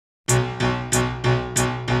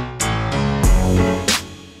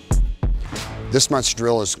This month's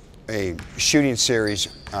drill is a shooting series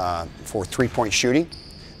for three-point shooting.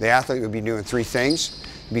 The athlete will be doing three things.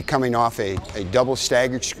 He'll be coming off a double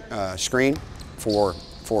staggered screen for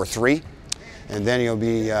three, and then he'll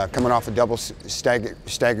be coming off a double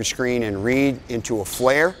staggered screen and read into a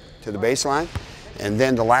flare to the baseline. And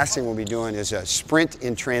then the last thing we'll be doing is a sprint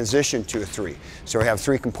in transition to a three. So we have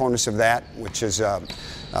three components of that, which is a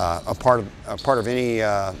part of any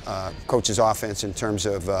coach's offense in terms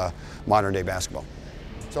of modern day basketball.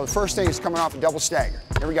 So the first thing is coming off a double stagger.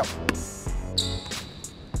 Here we go.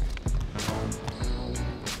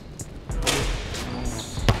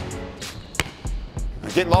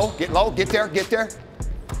 Get low, get there, get there.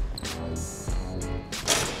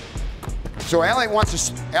 So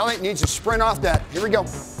Elliot needs to sprint off that. Here we go.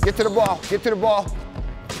 Get to the ball, get to the ball.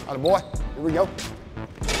 Atta boy, here we go.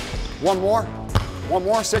 One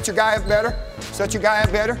more, set your guy up better. Set your guy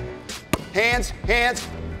up better. Hands.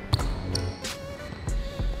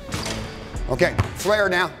 Okay, flare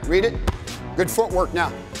now, read it. Good footwork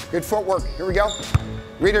now, good footwork. Here we go.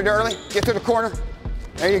 Read it early, get to the corner.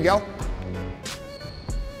 There you go.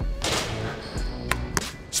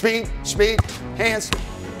 Speed, hands.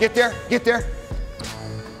 Get there.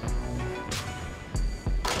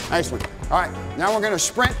 Nice one. All right, now we're gonna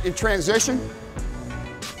sprint in transition.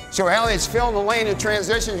 So Elliot's filling the lane in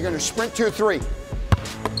transition. He's gonna sprint to a three.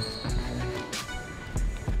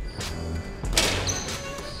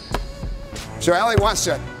 So Elliot wants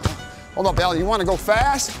to, hold up Elliot, you wanna go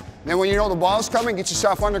fast? Then when you know the ball's coming, get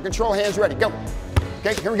yourself under control, hands ready, go.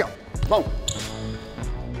 Okay, here we go, boom.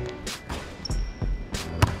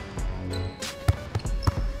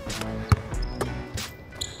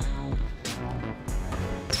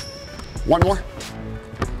 One more.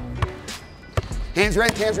 Hands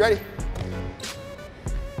ready.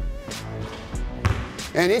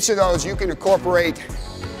 And each of those you can incorporate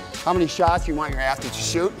how many shots you want your athlete to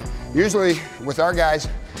shoot. Usually with our guys,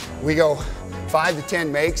 we go 5 to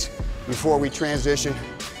 10 makes before we transition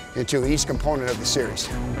into each component of the series.